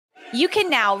You can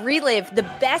now relive the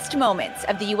best moments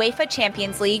of the UEFA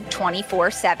Champions League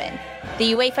 24/7.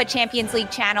 The UEFA Champions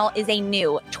League channel is a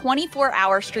new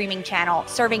 24-hour streaming channel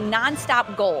serving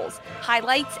nonstop goals,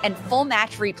 highlights, and full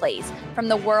match replays from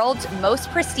the world's most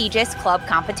prestigious club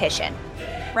competition.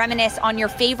 Reminisce on your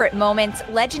favorite moments,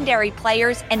 legendary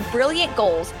players, and brilliant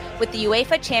goals with the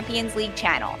UEFA Champions League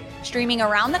channel, streaming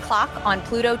around the clock on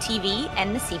Pluto TV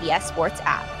and the CBS Sports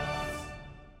app.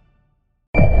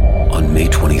 On May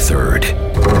 23rd,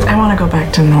 I want to go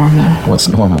back to normal. What's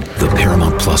normal? the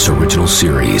Paramount Plus original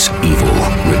series Evil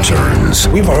returns.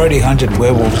 We've already hunted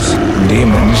werewolves and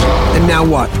demons. And now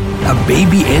what? A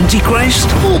baby Antichrist?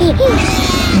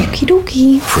 Okie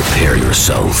dokie. Prepare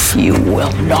yourself You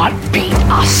will not beat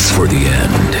us. for the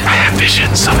end. I have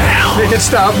visions of hell. Make it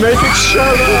stop, make it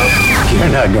shut up.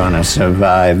 You're not gonna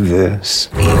survive this.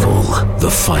 Evil, the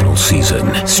final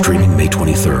season, streaming May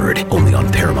 23rd, only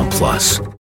on Paramount Plus.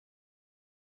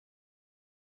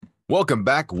 Welcome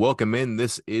back. Welcome in.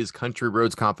 This is Country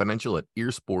Roads Confidential at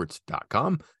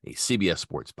earsports.com, a CBS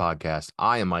Sports podcast.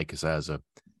 I am Mike Casazza,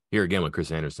 here again with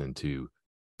Chris Anderson to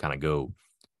kind of go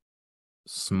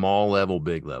small level,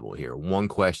 big level here. One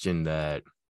question that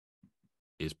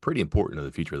is pretty important to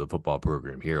the future of the football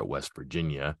program here at West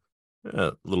Virginia,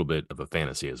 a little bit of a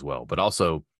fantasy as well, but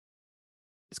also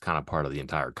it's kind of part of the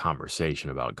entire conversation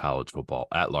about college football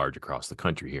at large across the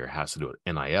country here. It has to do with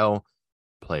NIL,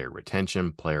 player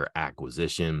retention, player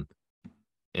acquisition.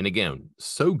 And again,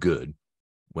 so good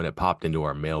when it popped into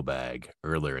our mailbag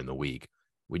earlier in the week.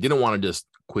 We didn't want to just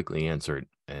quickly answer it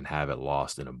and have it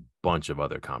lost in a bunch of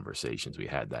other conversations we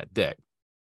had that day.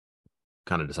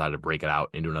 Kind of decided to break it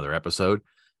out into another episode.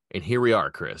 And here we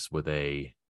are, Chris, with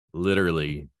a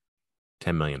literally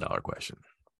 $10 million question.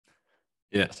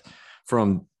 Yes.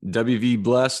 From WV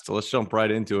Blessed, let's jump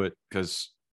right into it because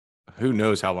who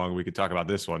knows how long we could talk about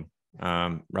this one.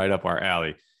 Right up our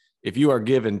alley. If you are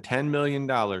given $10 million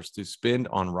to spend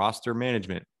on roster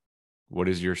management, what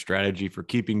is your strategy for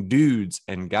keeping dudes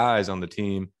and guys on the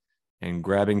team and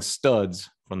grabbing studs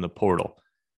from the portal?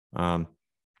 A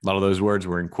lot of those words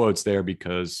were in quotes there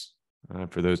because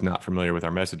for those not familiar with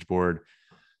our message board,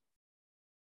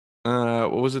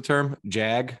 what was the term?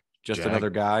 Jag, just another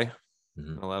guy.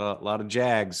 Mm-hmm. A lot of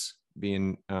Jags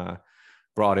being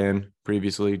brought in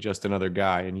previously, just another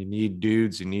guy. And you need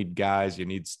dudes, you need guys, you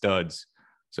need studs.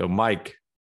 So Mike,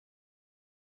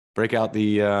 break out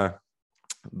the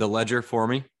ledger for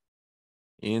me.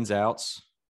 Ins, outs,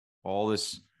 all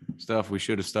this stuff we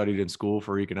should have studied in school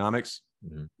for economics.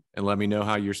 Mm-hmm. And let me know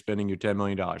how you're spending your $10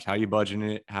 million. How you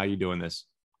budgeting it? How you doing this?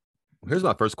 Here's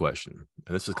my first question.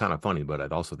 And this is kind of funny, but I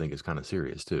also think it's kind of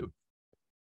serious too.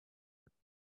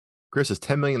 Chris, is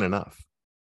 $10 million enough?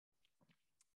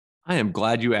 I am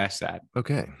glad you asked that.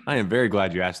 Okay. I am very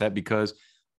glad you asked that because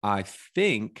I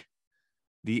think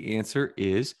the answer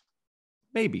is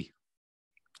maybe.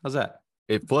 How's that?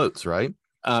 It floats, right?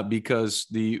 Because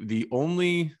the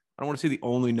only, I don't want to say the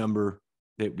only number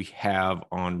that we have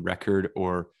on record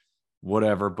or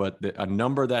whatever, but a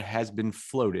number that has been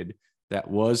floated that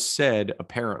was said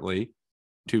apparently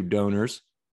to donors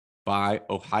by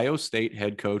Ohio State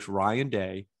head coach Ryan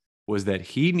Day was that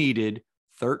he needed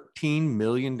 $13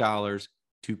 million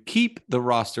to keep the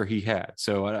roster he had.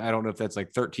 So I don't know if that's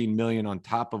like $13 million on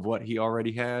top of what he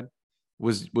already had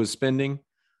was spending,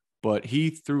 but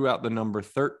he threw out the number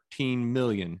 $13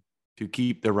 million to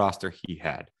keep the roster he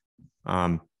had.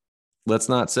 Let's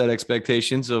not set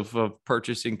expectations of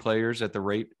purchasing players at the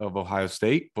rate of Ohio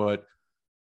State, but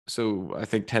so I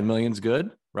think 10 million is good,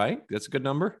 right? That's a good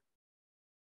number.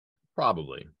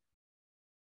 Probably.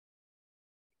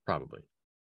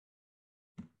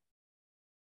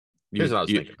 Here's what I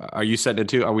was thinking. Are we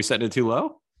setting it too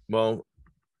low? Well,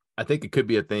 I think it could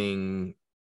be a thing.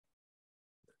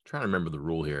 I'm trying to remember the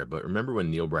rule here, but remember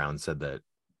when Neil Brown said that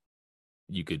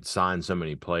you could sign so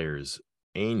many players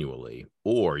annually,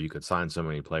 or you could sign so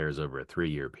many players over a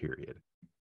 3-year period.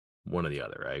 One or the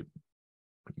other, right?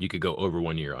 You could go over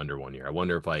 1 year, under 1 year. I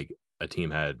wonder if like a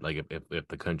team had, like if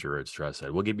the Country Roads Trust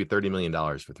said, we'll give you $30 million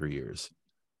for 3 years.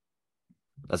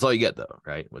 That's all you get, though,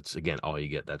 right? Which, again, all you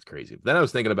get. That's crazy. Then I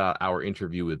was thinking about our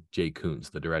interview with Jay Kuntz,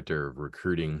 the director of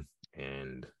recruiting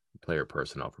and player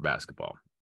personnel for basketball.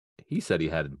 He said he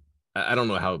had, I don't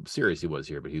know how serious he was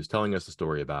here, but he was telling us a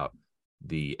story about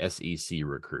the SEC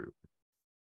recruit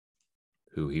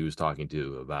who he was talking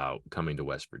to about coming to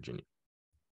West Virginia.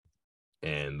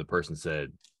 And the person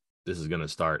said, this is going to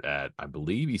start at, I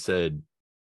believe he said,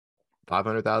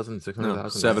 500,000,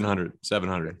 600,000,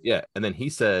 700. Yeah. And then he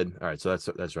said, all right, so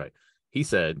that's right. He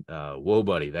said, whoa,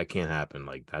 buddy, that can't happen.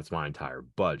 Like, that's my entire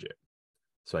budget.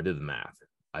 So I did the math.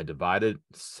 I divided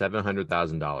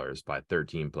 $700,000 by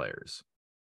 13 players.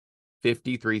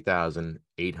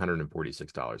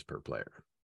 $53,846 per player.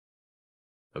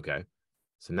 Okay.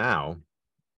 So now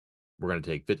we're going to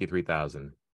take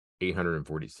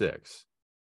 53,846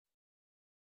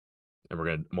 and we're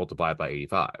going to multiply it by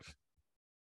 85.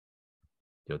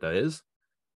 You know what that is?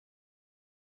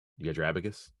 You got your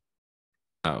abacus?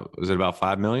 Oh, is it about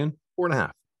 5 million?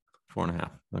 4.5. 4.5.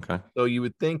 Okay. So you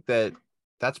would think that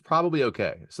that's probably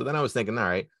okay. So then I was thinking, all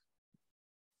right,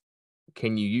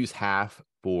 can you use half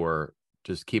for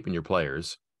just keeping your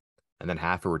players and then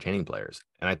half for retaining players?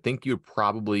 And I think you'd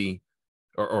probably,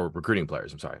 or recruiting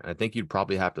players, I'm sorry. And I think you'd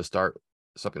probably have to start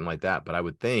something like that. But I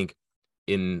would think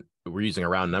we're using a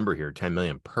round number here, 10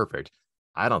 million, perfect.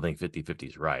 I don't think 50-50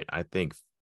 is right. I think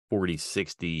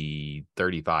 40-60,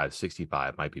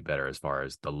 35-65 might be better, as far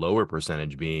as the lower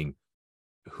percentage being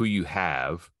who you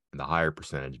have and the higher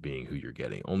percentage being who you're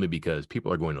getting, only because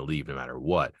people are going to leave no matter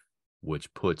what,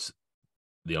 which puts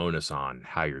the onus on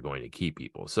how you're going to keep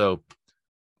people. So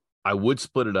I would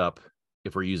split it up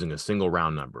if we're using a single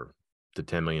round number to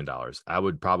 $10 million. I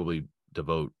would probably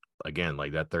devote, again,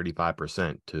 like that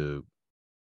 35% to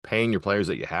paying your players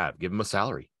that you have, give them a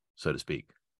salary, so to speak.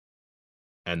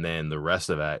 And then the rest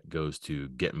of that goes to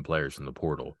getting players from the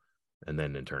portal and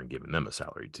then in turn giving them a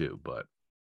salary too. But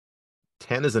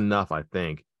 10 is enough, I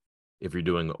think, if you're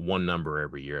doing one number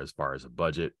every year as far as a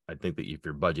budget. I think that if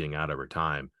you're budgeting out over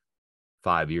time,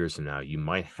 5 years from now, you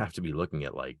might have to be looking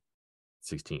at like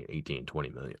 16, 18, 20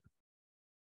 million.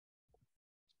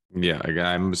 Yeah,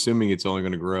 I'm assuming it's only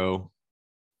going to grow.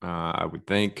 I would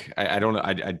think. I don't know.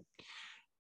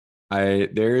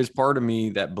 There is part of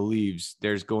me that believes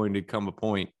there's going to come a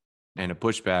point and a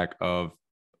pushback of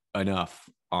enough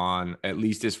on, at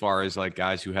least as far as like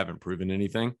guys who haven't proven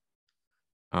anything.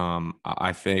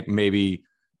 I think maybe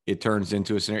it turns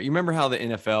into a scenario. You remember how the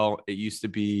NFL, it used to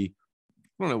be,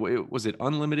 I don't know, was it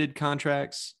unlimited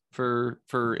contracts for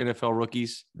NFL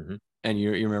rookies? Mm-hmm. And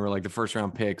you remember like the first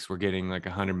round picks were getting like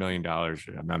 $100 million.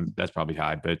 That's probably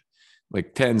high, but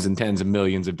like tens and tens of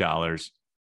millions of dollars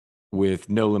with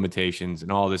no limitations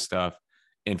and all this stuff.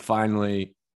 And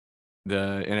finally,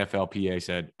 the NFLPA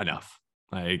said, enough.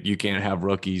 Like, you can't have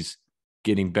rookies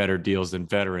getting better deals than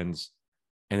veterans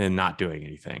and then not doing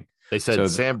anything. They said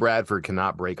Sam Bradford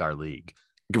cannot break our league.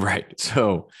 Right.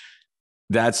 So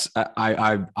that's,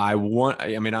 obviously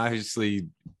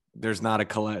there's not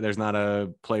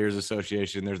a players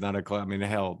association. There's not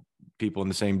hell, people in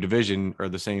the same division or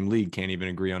the same league can't even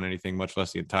agree on anything, much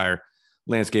less the entire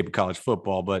landscape of college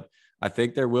football. But I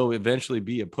think there will eventually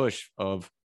be a push of,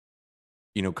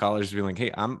 colleges being like,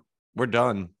 hey, we're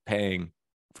done paying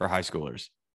for high schoolers.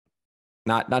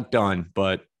 Not done,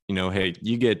 but hey,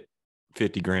 you get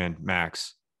 50 grand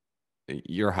max.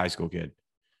 You're a high school kid.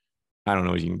 I don't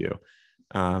know what you can do.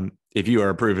 If you are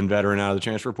a proven veteran out of the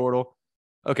transfer portal,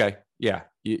 okay, yeah,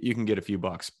 you can get a few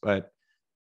bucks. But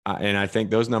and I think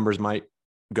those numbers might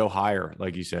go higher.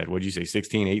 Like you said, what'd you say,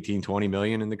 16, 18, 20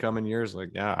 million in the coming years?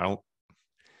 Like, yeah,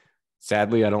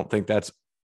 sadly, I don't think that's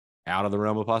out of the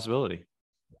realm of possibility.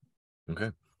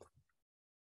 Okay.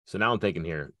 So now I'm thinking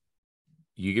here,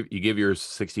 you give your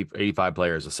 85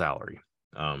 players a salary,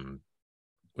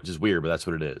 which is weird, but that's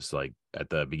what it is. Like at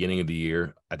the beginning of the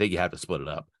year, I think you have to split it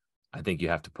up. I think you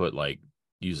have to put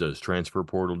use those transfer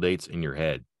portal dates in your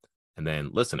head. And then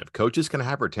listen, if coaches can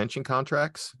have retention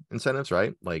contracts, incentives,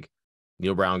 right? Like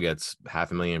Neil Brown gets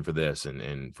 $500,000 for this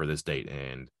and for this date,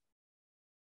 and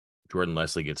Jordan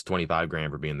Leslie gets 25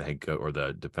 grand for being the head coach or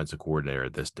the defensive coordinator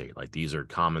at this date. Like, these are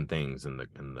common things in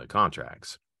the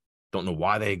contracts. Don't know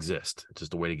why they exist. It's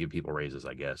just a way to give people raises,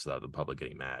 I guess, without the public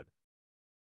getting mad.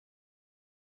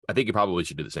 I think you probably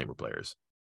should do the same for players.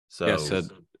 So, yes.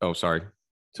 Sorry.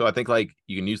 So I think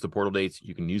you can use the portal dates.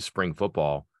 You can use spring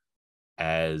football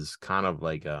as kind of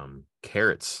like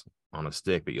carrots on a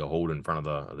stick that you'll hold in front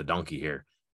of the donkey here.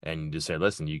 And you just say,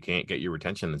 listen, you can't get your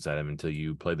retention incentive until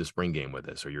you play the spring game with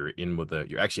us, or you're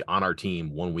actually on our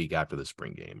team 1 week after the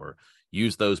spring game, or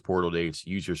use those portal dates,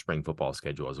 use your spring football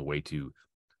schedule as a way to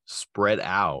spread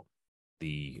out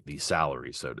the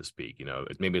salary, so to speak.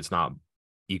 Maybe it's not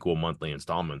equal monthly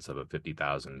installments of a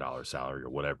 $50,000 salary or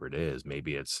whatever it is.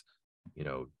 Maybe it's,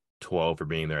 12 for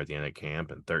being there at the end of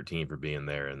camp, and 13 for being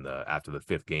there after the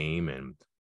fifth game, and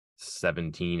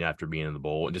 17 after being in the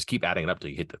bowl, and just keep adding it up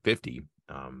till you hit the 50.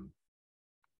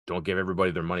 Don't give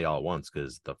everybody their money all at once,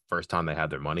 because the first time they have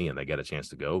their money and they get a chance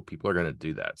to go, people are going to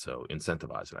do that. So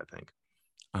incentivize it, I think.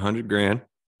 100 grand.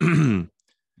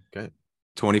 Okay.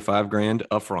 25 grand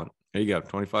up front. There you go.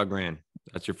 25 grand.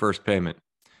 That's your first payment.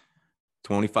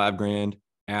 25 grand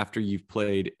after you've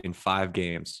played in 5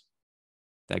 games.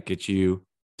 That gets you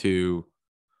to,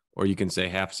 or you can say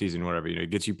half season, whatever, it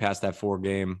gets you past that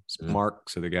 4-game mark.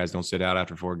 So the guys don't sit out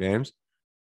after 4 games,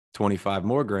 25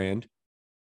 more grand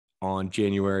on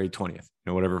January 20th,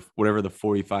 whatever the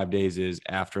 45 days is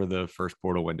after the first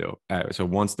portal window. So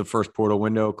once the first portal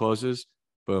window closes,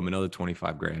 boom, another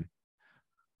 25 grand.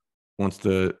 Once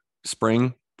the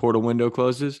spring portal window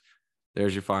closes,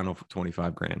 there's your final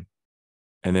 25 grand.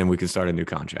 And then we can start a new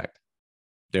contract.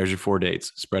 There's your 4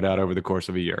 dates spread out over the course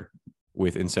of a year,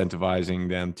 with incentivizing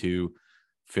them to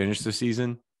finish the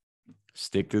season,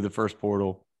 stick through the first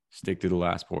portal, stick through the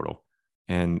last portal.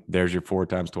 And there's your 4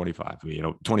 times 25,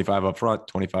 25 up front,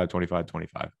 25, 25,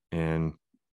 25. And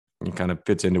it kind of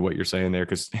fits into what you're saying there.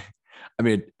 Cause I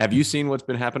mean, have you seen what's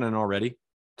been happening already?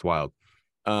 It's wild.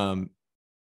 Somebody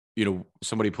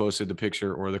posted the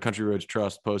picture, or the Country Roads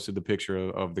Trust posted the picture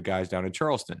of the guys down in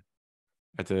Charleston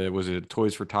at was it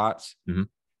Toys for Tots? Mm-hmm.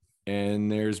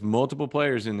 And there's multiple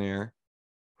players in there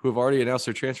who have already announced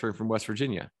they're transferring from West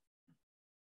Virginia,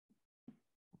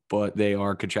 but they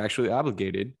are contractually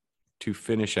obligated to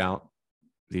finish out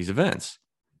these events.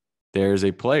 There's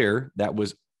a player that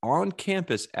was on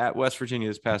campus at West Virginia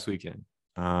this past weekend.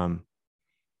 I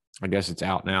guess it's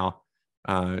out now.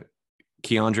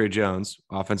 Keandre Jones,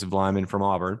 offensive lineman from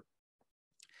Auburn.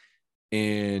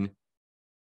 And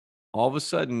all of a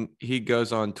sudden he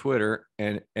goes on Twitter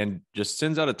and just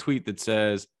sends out a tweet that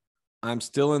says, "I'm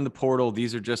still in the portal.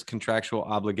 These are just contractual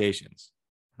obligations."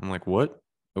 I'm like, what?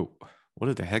 Oh,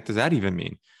 what the heck does that even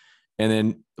mean? And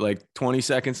then like 20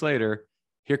 seconds later,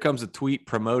 here comes a tweet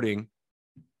promoting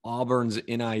Auburn's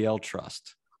NIL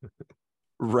trust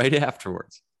right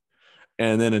afterwards.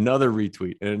 And then another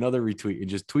retweet and another retweet, and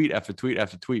just tweet after tweet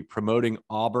after tweet promoting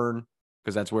Auburn,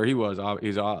 because that's where he was.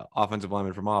 He's an offensive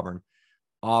lineman from Auburn.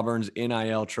 Auburn's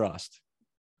NIL trust,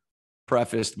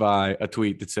 prefaced by a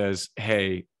tweet that says,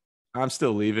 "Hey, I'm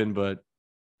still leaving, but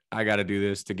I got to do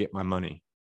this to get my money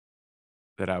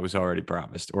that I was already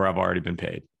promised, or I've already been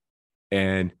paid."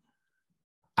 And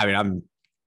I mean,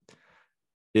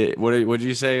 what did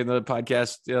you say in the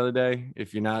podcast the other day?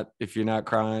 If you're not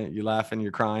crying, you're laughing,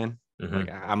 you're crying. Mm-hmm.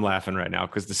 Like, I'm laughing right now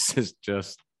because this is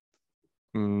just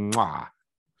mwah.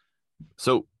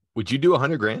 So would you do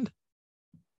 $100,000?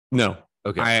 No.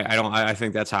 Okay. I don't. I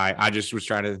think that's high. I just was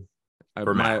trying to.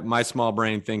 My small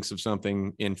brain thinks of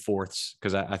something in fourths,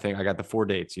 because I think I got the 4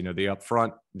 dates. The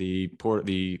upfront, the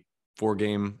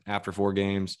 4-game after 4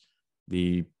 games,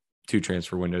 the 2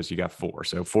 transfer windows. You got 4,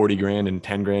 so $40,000 and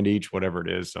 $10,000 each, whatever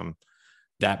it is.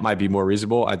 That might be more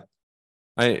reasonable.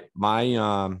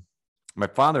 My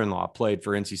father-in-law played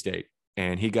for NC State,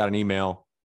 and he got an email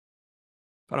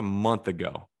about a month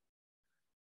ago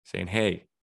saying, "Hey,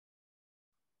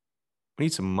 we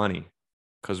need some money,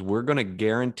 because we're going to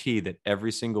guarantee that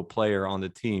every single player on the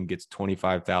team gets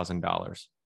 $25,000.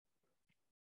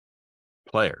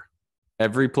 Player.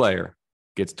 Every player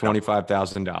gets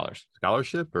 $25,000.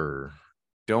 Scholarship, or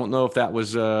don't know if that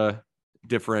was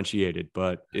differentiated,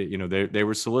 but they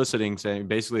were soliciting, saying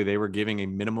basically they were giving a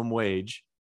minimum wage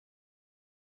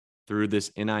through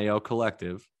this NIL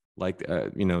collective, like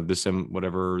this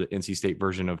whatever the NC State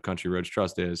version of Country Roads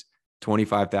Trust is,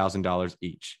 $25,000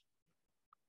 each."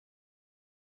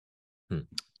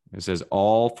 It says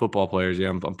all football players. Yeah,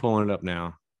 I'm pulling it up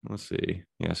now. Let's see.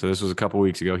 Yeah, so this was a couple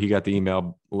weeks ago. He got the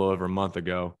email a little over a month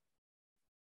ago.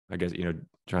 I guess,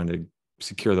 trying to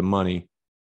secure the money.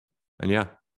 And yeah,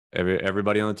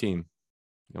 everybody on the team.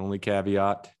 The only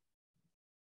caveat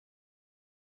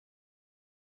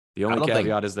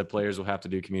is that players will have to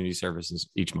do community services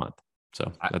each month.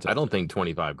 So I don't think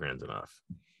 $25,000 is enough.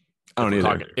 I don't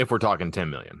either. If we're talking $10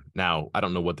 million. Now, I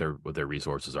don't know what their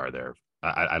resources are there.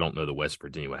 I don't know that West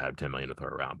Virginia would have $10 million to throw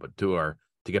around, but to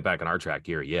get back on our track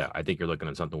here, yeah, I think you're looking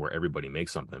at something where everybody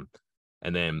makes something.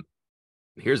 And then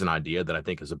here's an idea that I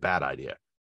think is a bad idea: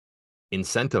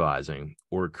 incentivizing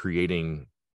or creating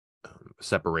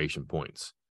separation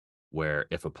points, where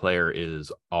if a player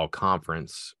is all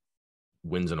conference,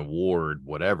 wins an award,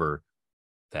 whatever,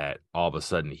 that all of a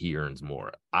sudden he earns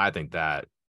more. I think that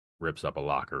rips up a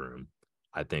locker room.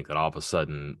 I think that all of a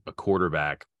sudden a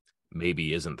quarterback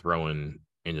maybe isn't throwing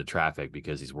into traffic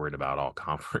because he's worried about all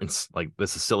conference. Like,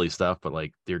 this is silly stuff, but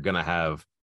like, they're going to have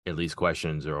at least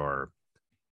questions or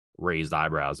raised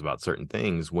eyebrows about certain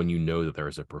things when you know that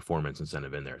there's a performance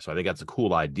incentive in there. So I think that's a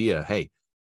cool idea. Hey,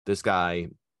 this guy,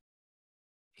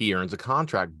 he earns a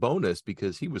contract bonus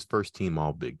because he was first team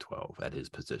all Big 12 at his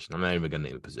position. I'm not even going to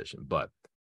name a position, but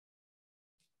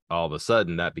all of a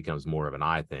sudden that becomes more of an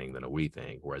I thing than a we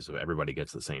thing. Whereas if everybody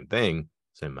gets the same thing,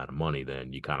 same amount of money,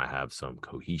 then you kind of have some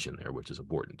cohesion there, which is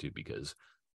important too, because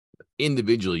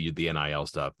individually, the NIL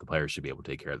stuff, the players should be able to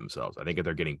take care of themselves. I think if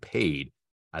they're getting paid,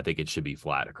 I think it should be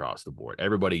flat across the board.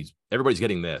 Everybody's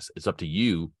getting this. It's up to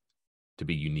you to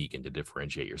be unique and to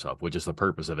differentiate yourself, which is the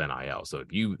purpose of NIL. So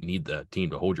if you need the team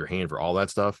to hold your hand for all that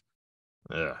stuff,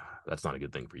 that's not a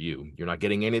good thing for you. You're not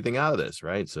getting anything out of this,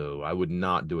 right? So I would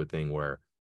not do a thing where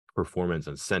performance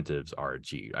incentives are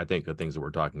achieved. I think the things that we're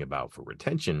talking about for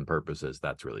retention purposes,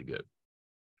 that's really good.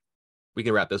 We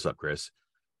can wrap this up, Chris.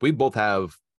 We both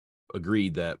have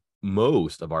agreed that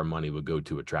most of our money would go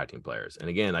to attracting players. And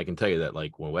again, I can tell you that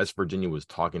like when West Virginia was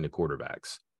talking to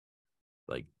quarterbacks,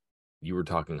 like you were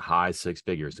talking high six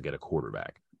figures to get a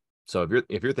quarterback. So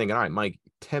if you're thinking, all right, Mike,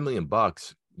 $10 million,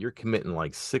 you're committing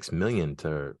like $6 million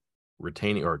to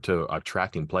retaining or to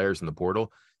attracting players in the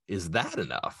portal. Is that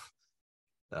enough?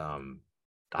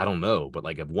 I don't know, but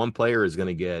like if one player is going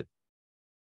to get,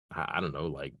 I don't know,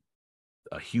 like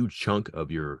a huge chunk of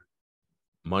your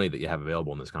money that you have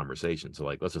available in this conversation. So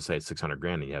like, let's just say it's 600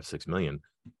 grand and you have 6 million.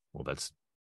 Well, that's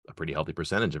a pretty healthy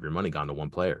percentage of your money gone to one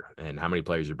player. And how many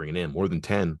players you're bringing in? More than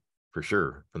 10 for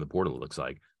sure from the portal, it looks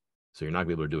like. So you're not gonna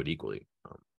be able to do it equally.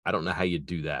 I don't know how you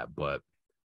do that, but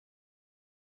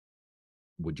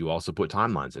would you also put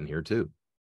timelines in here too?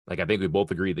 Like, I think we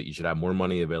both agree that you should have more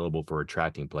money available for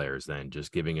attracting players than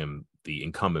just giving them the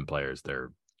incumbent players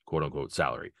their quote unquote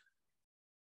salary.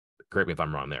 Correct me if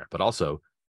I'm wrong there, but also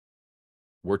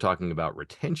we're talking about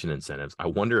retention incentives. I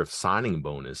wonder if signing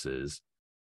bonuses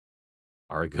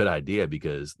are a good idea,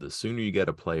 because the sooner you get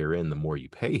a player in, the more you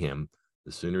pay him,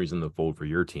 the sooner he's in the fold for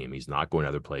your team. He's not going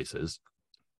other places.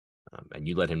 And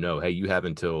you let him know, hey, you have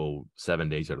until 7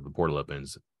 days out of the portal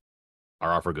opens,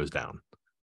 our offer goes down.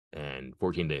 And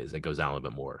 14 days, it goes down a little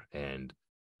bit more. And,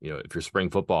 you know, if you're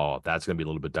spring football, that's going to be a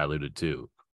little bit diluted too.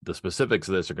 The specifics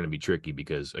of this are going to be tricky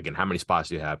because, again, how many spots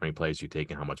do you have, how many players you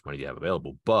take, and how much money do you have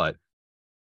available? But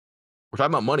we're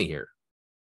talking about money here.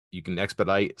 You can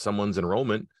expedite someone's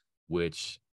enrollment,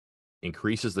 which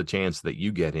increases the chance that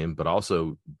you get him, but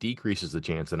also decreases the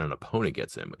chance that an opponent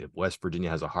gets him. If West Virginia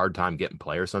has a hard time getting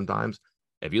players sometimes,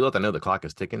 if you let them know the clock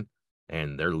is ticking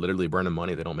and they're literally burning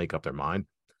money, they don't make up their mind,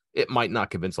 it might not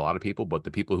convince a lot of people, but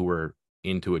the people who are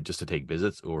into it just to take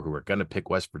visits or who are going to pick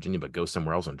West Virginia but go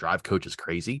somewhere else and drive coaches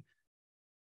crazy,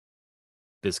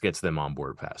 this gets them on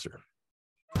board faster.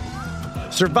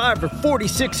 Survivor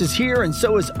 46 is here, and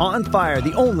so is On Fire,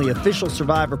 the only official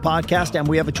Survivor podcast, and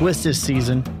we have a twist this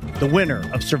season. The winner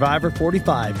of Survivor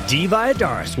 45, Dee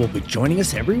Valladares, will be joining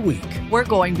us every week. We're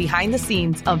going behind the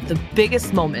scenes of the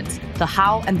biggest moments, the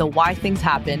how and the why things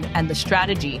happen, and the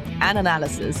strategy and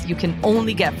analysis you can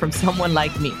only get from someone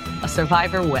like me, a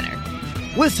Survivor winner.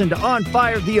 Listen to On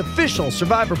Fire, the official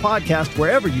Survivor podcast,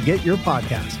 wherever you get your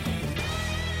podcast.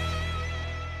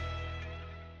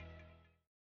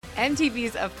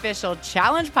 MTV's official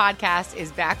Challenge podcast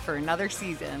is back for another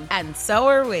season. And so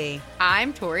are we.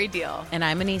 I'm Tori Deal. And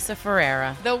I'm Anissa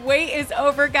Ferreira. The wait is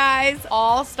over, guys.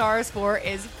 All Stars 4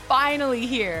 is finally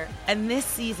here. And this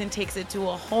season takes it to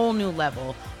a whole new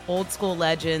level. Old school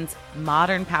legends,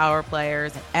 modern power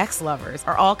players, and ex-lovers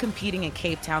are all competing in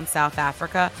Cape Town, South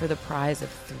Africa for the prize of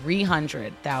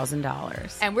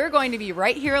 $300,000. And we're going to be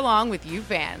right here along with you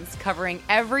fans, covering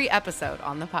every episode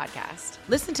on the podcast.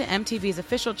 Listen to MTV's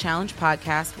official Challenge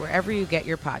podcast wherever you get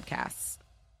your podcasts.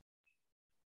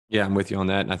 Yeah, I'm with you on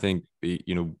that. And I think,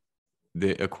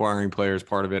 the acquiring players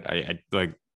part of it, I like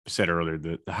I said earlier,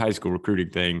 the high school recruiting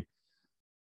thing,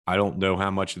 I don't know how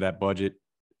much of that budget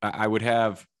I would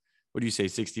have. What do you say,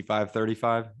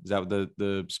 65-35? Is that what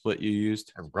the split you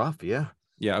used? Rough, yeah.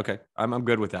 Yeah, okay. I'm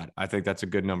good with that. I think that's a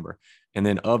good number. And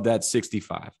then of that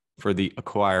 65 for the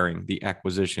acquiring, the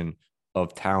acquisition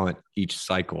of talent each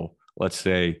cycle, let's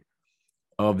say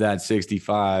of that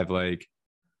 65, like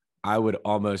I would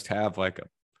almost have like a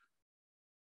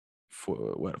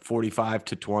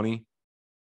 45-20,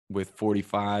 with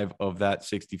 45 of that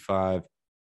 65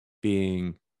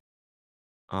 being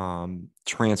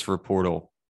transfer portal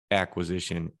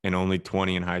acquisition and only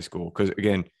 20 in high school. Because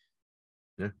again,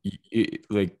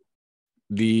 like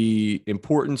the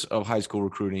importance of high school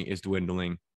recruiting is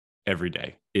dwindling every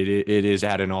day. It is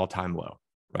at an all-time low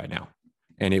right now,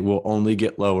 and it will only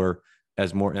get lower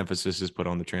as more emphasis is put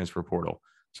on the transfer portal.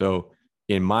 So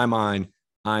in my mind,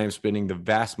 I am spending the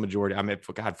vast majority. I'm at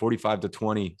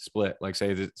 45-20 split. Like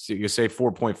say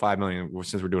 4.5 million.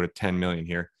 Since we're doing a 10 million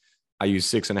here, I use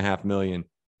 $6.5 million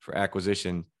for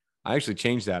acquisition. I actually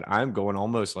changed that. I'm going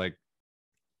almost like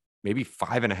maybe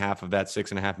 5.5 of that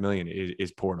 6.5 million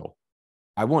is portal.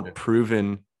 I want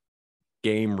proven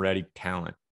game ready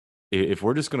talent. If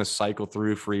we're just going to cycle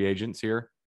through free agents here,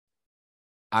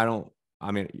 of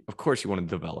course you want to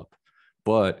develop,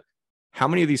 but how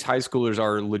many of these high schoolers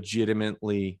are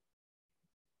legitimately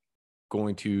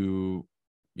going to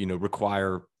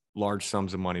require large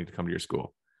sums of money to come to your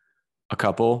school. A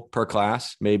couple per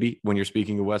class, maybe, when you're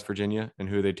speaking of West Virginia and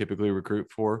who they typically recruit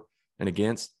for and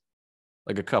against,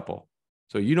 like a couple.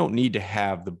 So you don't need to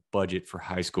have the budget for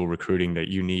high school recruiting that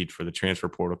you need for the transfer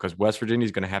portal, because West Virginia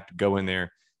is going to have to go in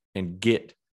there and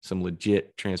get some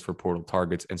legit transfer portal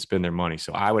targets and spend their money.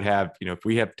 So I would have, if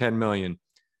we have 10 million,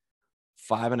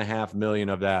 5.5 million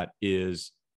of that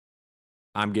is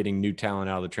I'm getting new talent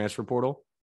out of the transfer portal,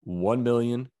 1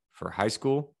 million for high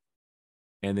school,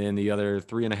 and then the other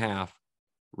 3.5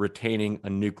 retaining a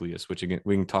nucleus, which again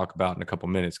we can talk about in a couple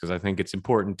minutes, because I think it's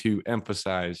important to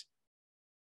emphasize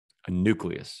a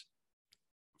nucleus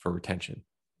for retention.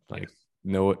 Like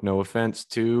no offense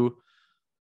to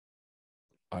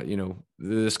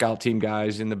the scout team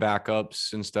guys in the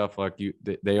backups and stuff, like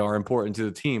they are important to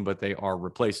the team, but they are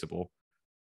replaceable.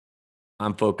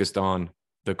 I'm focused on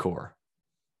the core.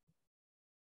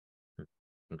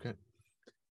 Okay.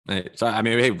 So I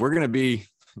mean, hey, we're gonna be,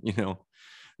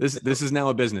 this is now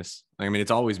a business. I mean, it's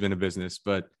always been a business,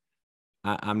 but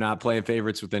I'm not playing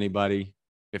favorites with anybody.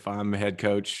 If I'm a head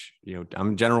coach,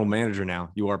 I'm a general manager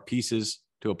now. You are pieces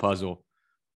to a puzzle,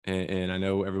 and I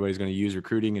know everybody's going to use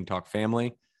recruiting and talk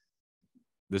family.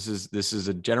 This is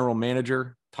a general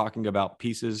manager talking about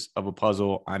pieces of a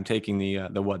puzzle. I'm taking the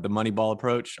Moneyball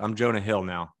approach. I'm Jonah Hill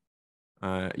now.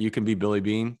 You can be Billy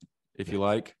Bean if you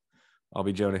like. I'll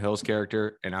be Jonah Hill's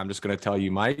character, and I'm just going to tell you,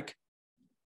 Mike,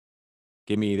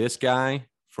 give me this guy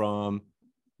from,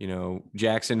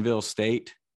 Jacksonville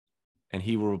State, and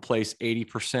he will replace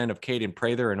 80% of Caden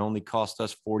Prather and only cost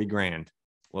us $40,000.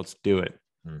 Let's do it.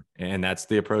 And that's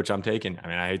the approach I'm taking. I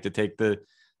mean, I hate to take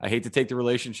the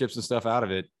relationships and stuff out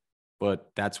of it,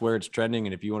 but that's where it's trending.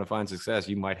 And if you want to find success,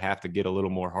 you might have to get a little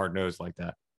more hard-nosed like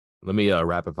that. Let me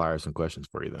rapid fire some questions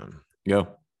for you then. Go.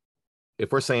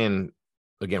 If we're saying,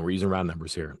 again, we're using round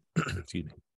numbers here. Excuse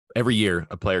me. Every year,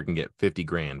 a player can get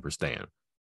 $50,000 for staying.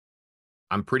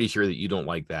 I'm pretty sure that you don't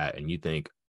like that, and you think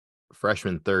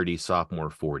freshman 30, sophomore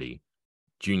 40,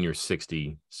 junior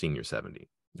 60, senior 70.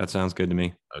 That sounds good to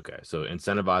me. Okay, so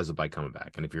incentivize it by coming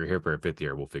back. And if you're here for a 5th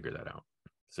year, we'll figure that out.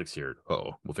 6th year,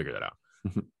 we'll figure that out.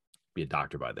 Be a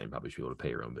doctor by then, probably should be able to pay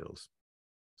your own bills.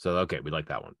 So, okay, we like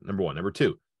that one. Number one. Number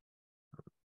two,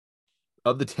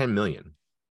 of the 10 million,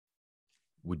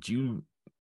 would you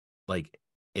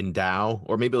endow,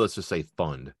 or maybe let's just say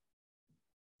fund,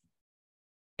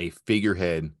 a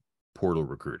figurehead portal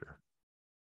recruiter?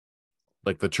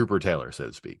 Like the Trooper Taylor, so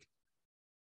to speak.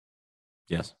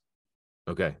 Yes.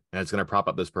 Okay. And it's going to prop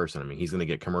up this person. I mean, he's going to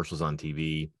get commercials on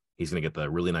TV. He's going to get the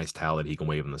really nice towel that he can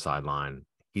wave on the sideline.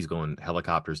 He's going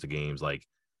helicopters to games. Like,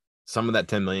 some of that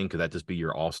 10 million, could that just be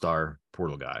your all-star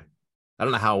portal guy? I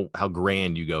don't know how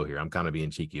grand you go here. I'm kind of being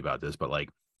cheeky about this, but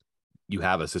you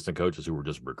have assistant coaches who were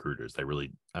just recruiters.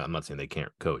 I'm not saying they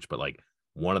can't coach, but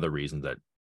one of the reasons that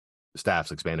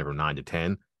staffs expanded from 9 to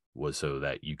 10 was so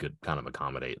that you could kind of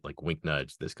accommodate, wink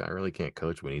nudge, this guy really can't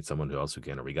coach. We need someone who else who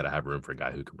can, or we got to have room for a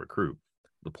guy who can recruit.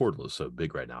 The portal is so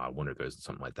big right now. I wonder if there's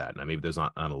something like that. Now, maybe there's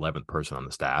not an 11th person on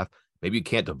the staff. Maybe you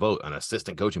can't devote an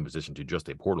assistant coaching position to just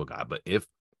a portal guy, but if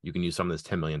you can use some of this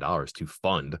 $10 million to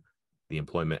fund the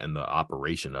employment and the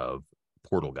operation of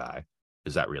portal guy,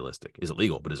 is that realistic? Is it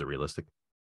legal, but is it realistic?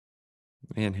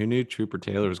 Man, who knew Trooper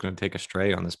Taylor was going to take a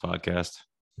stray on this podcast?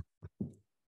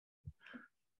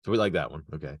 So we like that one.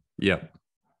 Okay. Yeah.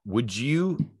 Would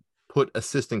you put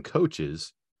assistant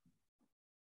coaches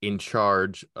in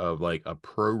charge of a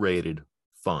prorated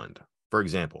fund? For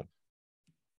example,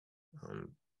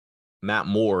 Matt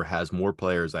Moore has more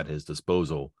players at his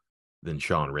disposal than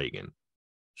Sean Reagan.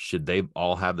 Should they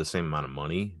all have the same amount of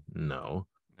money? No.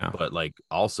 But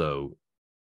also,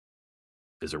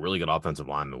 is a really good offensive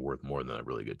lineman worth more than a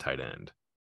really good tight end?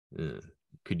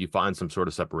 Could you find some sort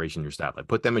of separation in your staff?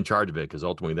 Put them in charge of it, because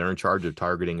ultimately they're in charge of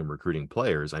targeting and recruiting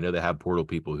players. I know they have portal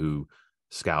people who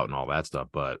scout and all that stuff,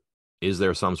 but is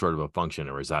there some sort of a function,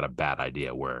 or is that a bad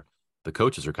idea where the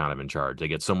coaches are kind of in charge? They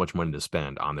get so much money to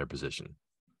spend on their position.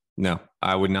 No,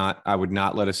 I would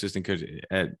not let assistant coach.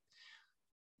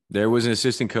 There was an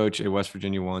assistant coach at West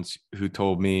Virginia once who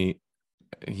told me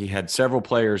he had several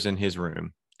players in his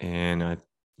room, and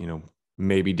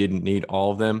maybe didn't need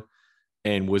all of them,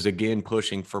 and was again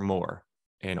pushing for more,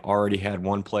 and already had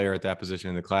one player at that position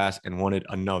in the class and wanted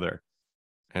another.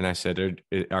 And I said,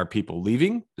 are people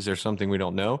leaving? Is there something we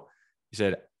don't know? He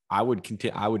said, I would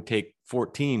take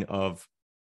 14 of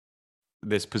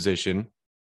this position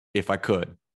if I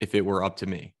could, if it were up to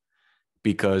me,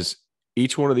 because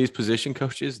each one of these position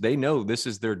coaches, they know this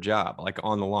is their job,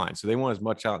 on the line. So they want as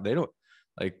much out. They don't,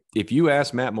 if you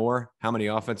ask Matt Moore how many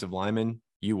offensive linemen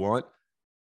you want,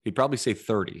 he'd probably say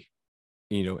 30.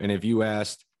 and if you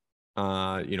asked,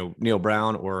 Neil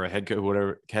Brown or a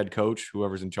head coach,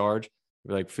 whoever's in charge,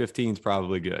 you're like 15 is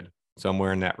probably good,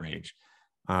 somewhere in that range.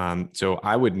 So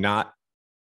I would not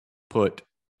put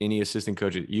any assistant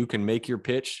coach. You can make your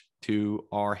pitch to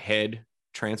our head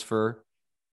transfer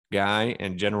guy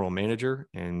and general manager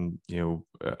and,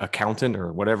 accountant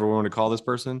or whatever we want to call this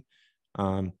person,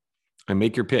 and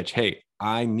make your pitch. Hey,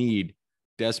 I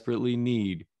desperately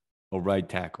need a right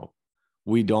tackle.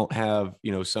 We don't have,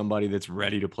 somebody that's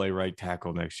ready to play right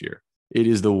tackle next year. It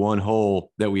is the one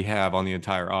hole that we have on the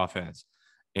entire offense.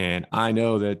 And I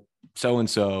know that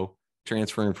so-and-so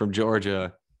transferring from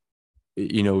Georgia,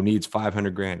 needs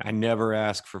 $500,000. I never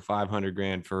ask for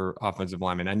 $500,000 for offensive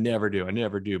linemen. I never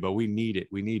do, but we need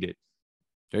it.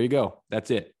 There you go. That's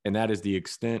it. And that is the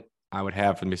extent I would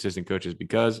have from the assistant coaches,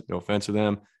 because no offense to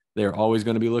them, they're always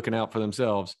going to be looking out for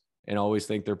themselves and always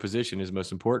think their position is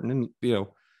most important. And,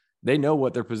 they know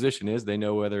what their position is. They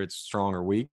know whether it's strong or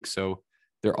weak. So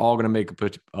they're all going to make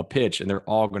a pitch, and they're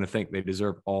all going to think they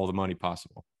deserve all the money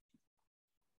possible.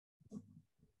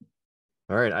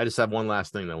 All right. I just have one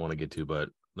last thing that I want to get to, but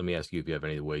let me ask you if you have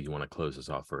any way you want to close this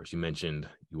off first. You mentioned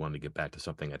you wanted to get back to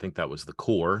something. I think that was the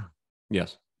core.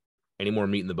 Yes. Any more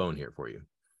meat in the bone here for you?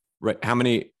 Right. How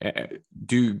many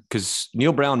because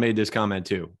Neil Brown made this comment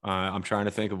too. I'm trying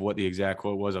to think of what the exact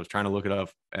quote was. I was trying to look it up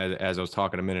as I was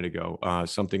talking a minute ago.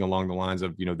 Something along the lines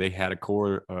of, they had a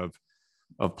core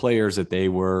of players that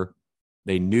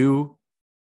they knew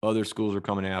other schools were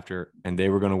coming after, and they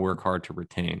were going to work hard to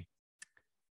retain.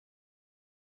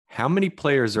 How many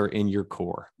players are in your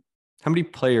core? How many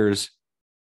players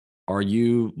are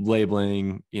you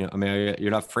labeling? You're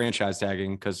not franchise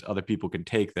tagging because other people can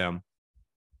take them.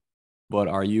 But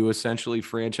are you essentially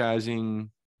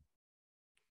franchising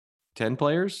 10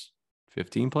 players,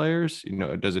 15 players?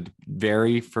 Does it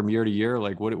vary from year to year?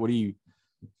 Like what are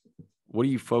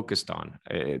you focused on?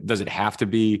 Does it have to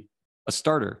be a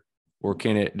starter, or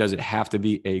does it have to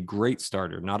be a great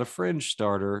starter, not a fringe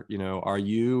starter? Are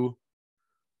you,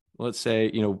 let's say,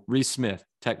 Reese Smith,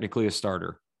 technically a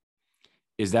starter.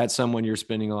 Is that someone you're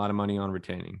spending a lot of money on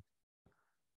retaining?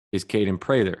 Is Caden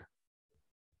Prather?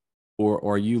 Or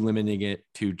are you limiting it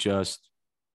to just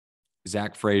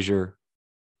Zach Frazier,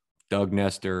 Doug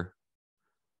Nestor,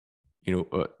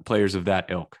 players of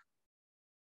that ilk?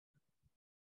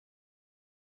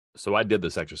 So I did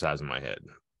this exercise in my head.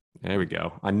 There we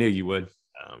go. I knew you would.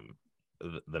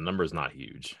 The number is not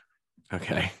huge.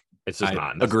 Okay. It's just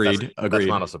not. Agreed. That's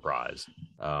not a surprise.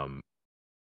 I'm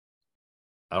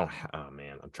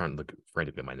trying to look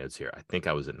frantically at my notes here. I think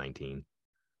I was at 19.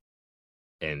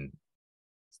 And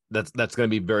that's going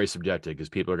to be very subjective, because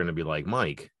people are going to be like,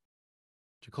 Mike,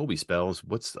 Jacoby Spells,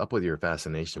 what's up with your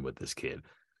fascination with this kid?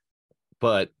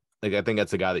 But I think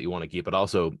that's the guy that you want to keep. But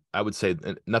also, I would say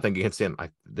nothing against him.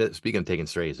 Speaking of taking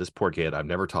strays, this poor kid I've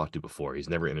never talked to before. He's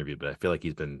never interviewed, but I feel like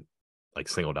he's been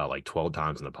singled out 12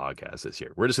 times in the podcast this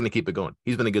year. We're just going to keep it going.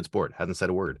 He's been a good sport. Hasn't said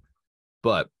a word.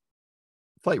 But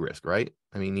flight risk, right?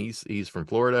 I mean, he's from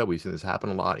Florida. We've seen this happen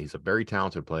a lot. He's a very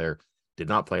talented player. Did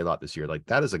not play a lot this year.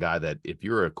 That is a guy that if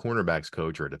you're a cornerbacks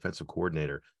coach or a defensive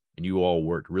coordinator and you all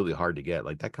worked really hard to get,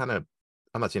 that kind of,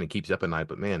 I'm not saying it keeps you up at night,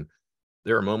 but man,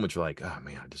 there are moments you're like, oh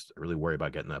man, I just really worry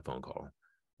about getting that phone call.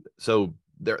 So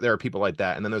there are people like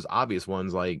that. And then there's obvious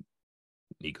ones like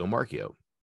Nico Marchio.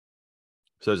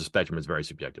 So there's a spectrum. It's very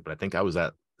subjective, but I think I was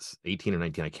at 18 or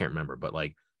 19. I can't remember, but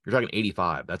you're talking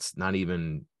 85. That's not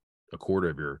even a quarter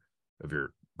of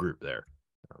your group there.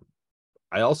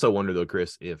 I also wonder though,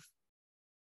 Chris, if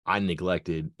I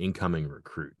neglected incoming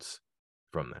recruits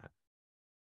from that.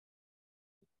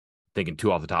 Thinking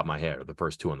two off the top of my head are the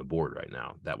first two on the board right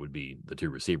now. That would be the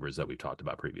two receivers that we've talked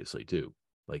about previously too.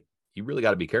 You really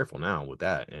got to be careful now with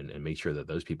that and make sure that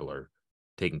those people are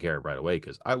taken care of right away.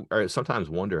 Because I sometimes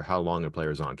wonder how long a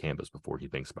player is on campus before he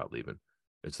thinks about leaving.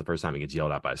 It's the first time he gets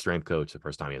yelled at by a strength coach, the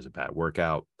first time he has a bad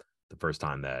workout, the first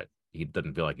time that he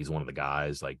doesn't feel like he's one of the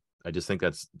guys. I just think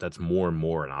that's more and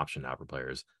more an option now for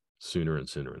players sooner and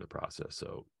sooner in the process.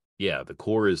 So yeah, the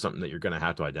core is something that you're going to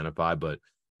have to identify, but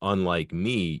unlike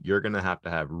me, you're going to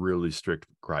have really strict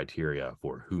criteria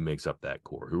for who makes up that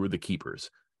core. Who are the keepers?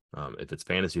 If it's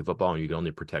fantasy football and you can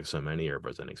only protect so many, or if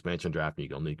it's an expansion draft and you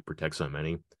can only protect so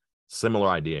many, similar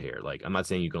idea here. I'm not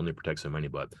saying you can only protect so many,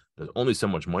 but there's only so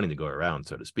much money to go around,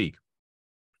 so to speak,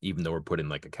 even though we're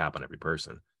putting a cap on every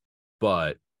person.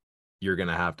 But you're going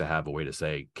to have a way to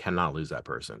say, cannot lose that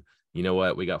person. You know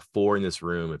what? We got 4 in this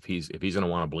room. If he's going to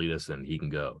want to bleed us, then he can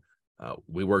go.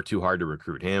 We worked too hard to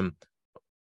recruit him.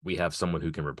 We have someone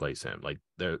who can replace him.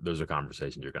 Those are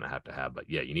conversations you're going to have. But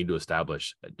yeah, you need to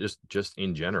establish just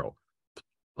in general,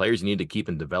 players you need to keep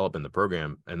and develop in the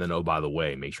program. And then, oh, by the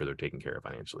way, make sure they're taken care of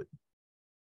financially.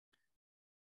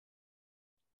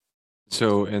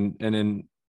 So, and then,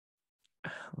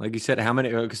 like you said, how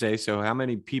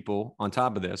many people on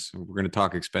top of this, we're going to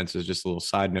talk expenses, just a little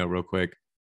side note real quick.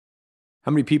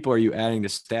 How many people are you adding to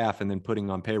staff and then putting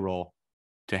on payroll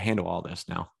to handle all this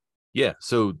now? Yeah.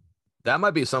 So that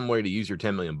might be some way to use your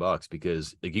 $10 million,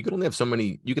 because like you can only have so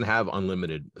many, you can have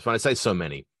unlimited. So when I say so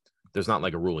many, there's not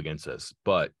like a rule against this,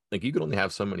 but like you can only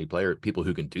have so many people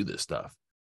who can do this stuff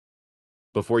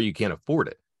before you can't afford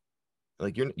it.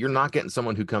 Like you're not getting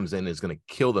someone who comes in and is going to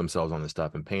kill themselves on this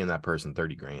stuff and paying that person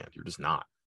 $30,000. You're just not.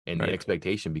 And right. The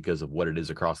expectation, because of what it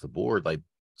is across the board, like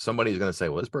somebody's going to say,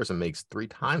 well, this person makes 3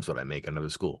 times what I make at another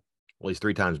school. Well, he's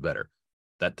 3 times better.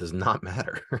 That does not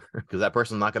matter, because that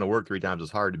person's not going to work 3 times as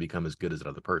hard to become as good as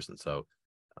another person. So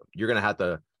you're going to have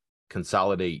to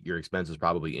consolidate your expenses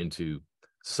probably into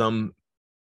some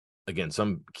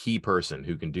key person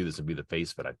who can do this and be the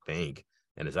face of it, I think.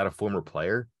 And is that a former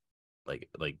player? Like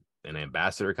an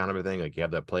ambassador kind of a thing? Like you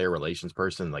have that player relations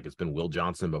person, like it's been Will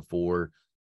Johnson before.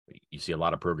 You see a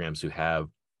lot of programs who have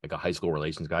like a high school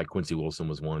relations guy. Quincy Wilson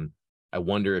was one. I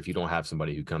wonder if you don't have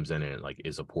somebody who comes in and like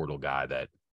is a portal guy that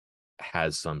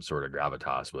has some sort of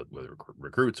gravitas with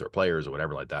recruits or players or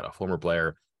whatever like that. A former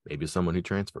player, maybe someone who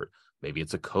transferred. Maybe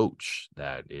it's a coach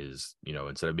that is,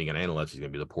 instead of being an analyst, he's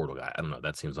going to be the portal guy. I don't know.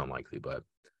 That seems unlikely, but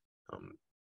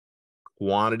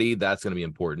quantity, that's going to be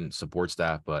important. Support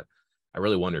staff, but I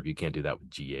really wonder if you can't do that with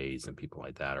GAs and people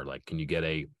like that, or like, can you get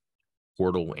a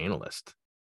portal analyst?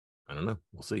 I don't know.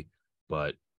 We'll see.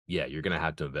 But yeah, you're going to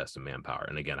have to invest in manpower.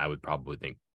 And again, I would probably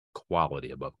think quality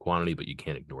above quantity, but you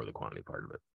can't ignore the quantity part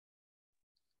of it.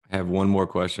 I have one more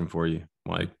question for you,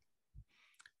 Mike.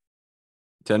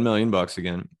 $10 million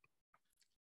again.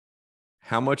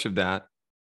 How much of that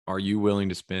are you willing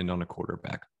to spend on a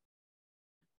quarterback?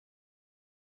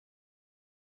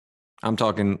 I'm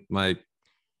talking like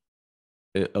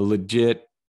a legit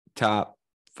top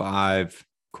 5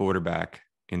 quarterback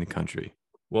in the country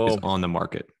is on the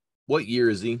market. What year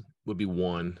is he? Would be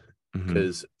one,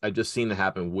 because I've just seen it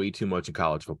happen way too much in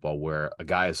college football, where a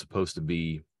guy is supposed to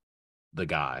be the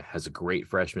guy, has a great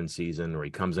freshman season, or he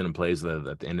comes in and plays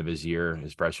at the end of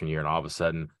his freshman year, and all of a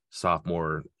sudden,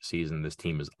 sophomore season, this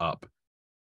team is up,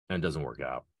 and it doesn't work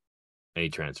out, and he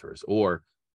transfers. Or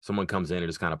someone comes in and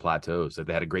just kind of plateaus. That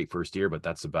they had a great first year, but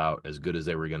that's about as good as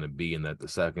they were going to be, and that the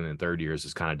second and third years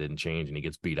just kind of didn't change, and he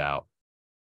gets beat out.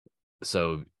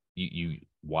 So you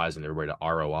wisen everybody to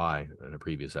ROI in a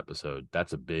previous episode.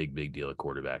 That's a big, big deal at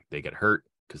quarterback. They get hurt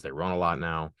because they run a lot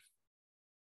now.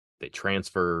 They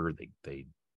transfer. They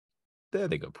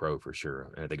go pro for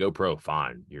sure. And if they go pro,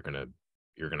 fine. You're gonna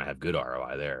have good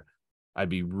ROI there. I'd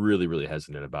be really, really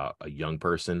hesitant about a young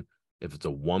person if it's a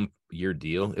 1-year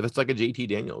deal. If it's like a JT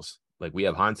Daniels, like we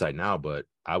have hindsight now, but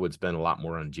I would spend a lot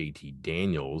more on JT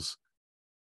Daniels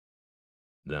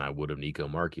than I would have Nico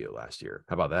Marchio last year.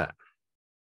 How about that?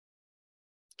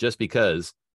 Just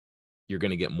because you're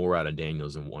going to get more out of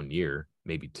Daniels in 1 year,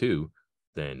 maybe 2,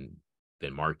 than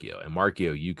Marchio. And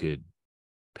Marchio, you could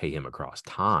pay him across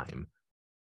time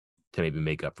to maybe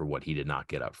make up for what he did not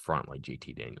get up front like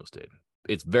JT Daniels did.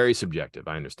 It's very subjective,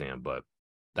 I understand, but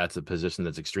that's a position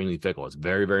that's extremely fickle. It's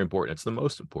very, very important. It's the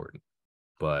most important.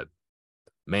 But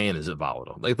man, is it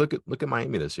volatile. Like look at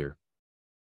Miami this year.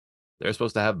 They're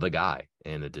supposed to have the guy,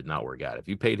 and it did not work out. If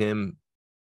you paid him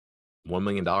 $1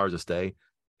 million a stay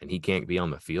and he can't be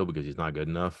on the field because he's not good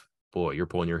enough, boy, you're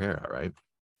pulling your hair out, right?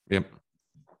 Yep.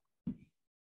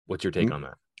 What's your take on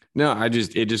that? No, it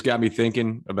just got me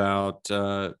thinking about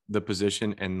the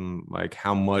position and like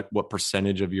what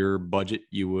percentage of your budget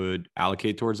you would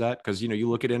allocate towards that. Because, you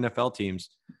look at NFL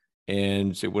teams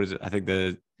and say, what is it? I think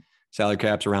the salary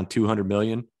cap's around $200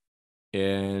 million.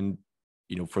 And,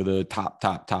 for the top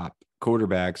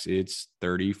quarterbacks, it's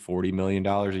 $30-40 million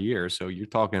a year. So you're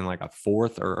talking like a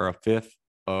fourth or a fifth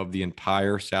of the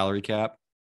entire salary cap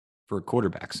for a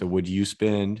quarterback. So would you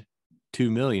spend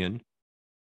 $2 million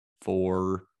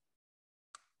for,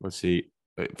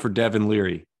 for Devin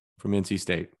Leary from NC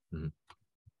State,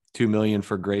 $2 million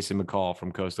for Grayson McCall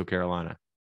from Coastal Carolina?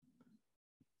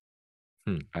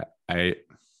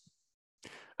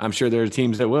 I'm sure there are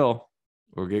teams that will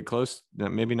or get close.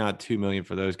 Maybe not $2 million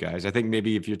for those guys. I think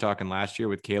maybe if you're talking last year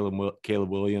with Caleb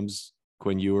Williams,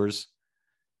 Quinn Ewers,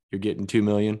 you're getting $2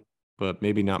 million, but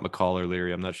maybe not McCall or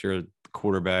Leary. I'm not sure the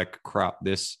quarterback crop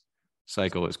this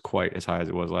cycle is quite as high as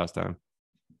it was last time.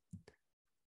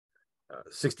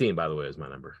 16, by the way, is my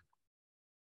number.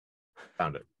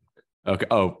 Found it. Okay.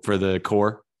 Oh, for the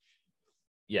core?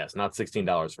 Yes, not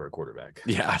 $16 for a quarterback.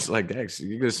 Yeah, it's like, Dex,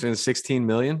 you're going to spend $16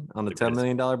 million on the $10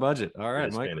 million budget. All right,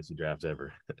 Mike. Fantasy draft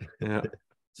ever. Yeah.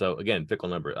 So again, fickle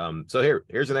number. So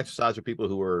here's an exercise for people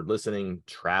who are listening,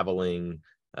 traveling,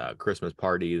 Christmas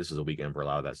party. This is a weekend for a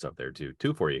lot of that stuff there too.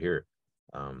 2 for you here.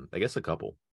 I guess a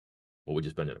couple. What would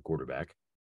you spend on a quarterback?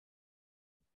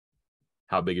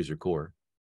 How big is your core?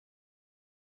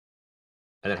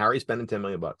 And then how are you spending $10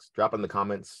 million? Drop in the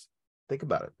comments. Think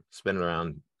about it. Spin it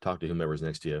around. Talk to whomever's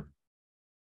next to you.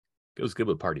 Goes good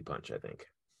with Party Punch, I think.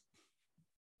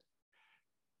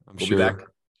 We'll sure be back.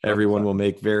 Everyone will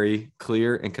make very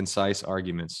clear and concise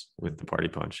arguments with the Party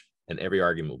Punch. And every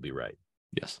argument will be right.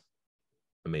 Yes.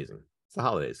 Amazing. It's the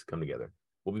holidays come together.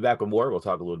 We'll be back with more. We'll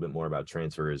talk a little bit more about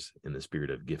transfers in the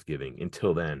spirit of gift giving.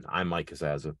 Until then, I'm Mike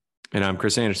Casazza. And I'm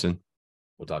Chris Anderson.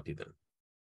 We'll talk to you then.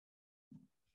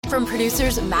 From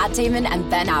producers Matt Damon and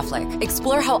Ben Affleck,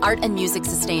 explore how art and music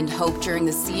sustained hope during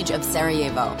the siege of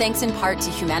Sarajevo, thanks in part to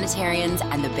humanitarians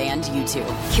and the band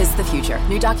U2. Kiss the Future.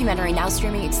 New documentary now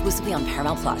streaming exclusively on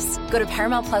Paramount+. Go to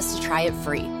Paramount+ to try it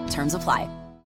free. Terms apply.